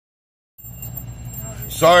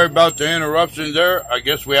Sorry about the interruption there. I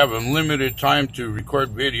guess we have a limited time to record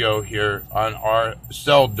video here on our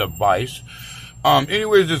cell device.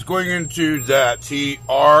 Anyways, it's going into that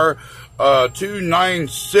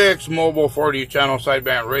TR296 mobile 40 channel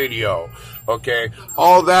sideband radio. Okay,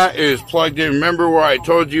 all that is plugged in. Remember where I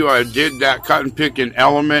told you I did that cotton picking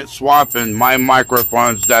element swap in my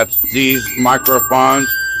microphones? That's these microphones.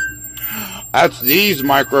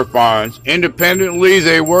 Independently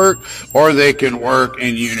they work, or they can work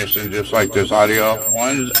in unison, just like this audio.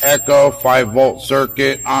 One's Echo 5-volt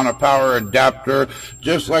circuit on a power adapter,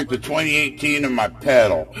 just like the 2018 of my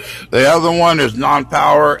pedal. The other one is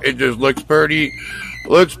non-power. It just looks pretty.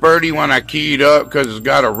 Looks pretty when I key it up because it's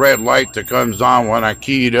got a red light that comes on when I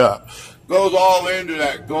key it up. Goes all into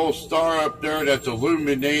that gold star up there that's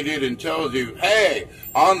illuminated and tells you, hey,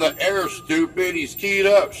 on the air, stupid, he's keyed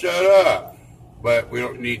up, shut up. But we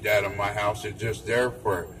don't need that in my house. It's just there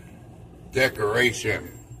for decoration.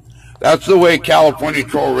 That's the way California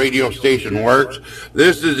Troll radio station works.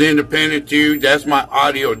 This is independent too. That's my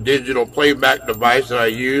audio digital playback device that I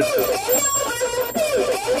use.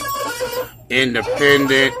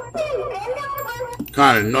 Independent,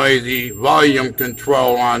 kind of noisy, volume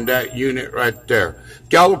control on that unit right there.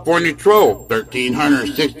 California Troll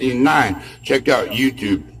 1369. Check out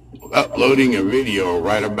YouTube. Uploading a video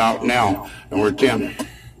right about now, and we're Tim.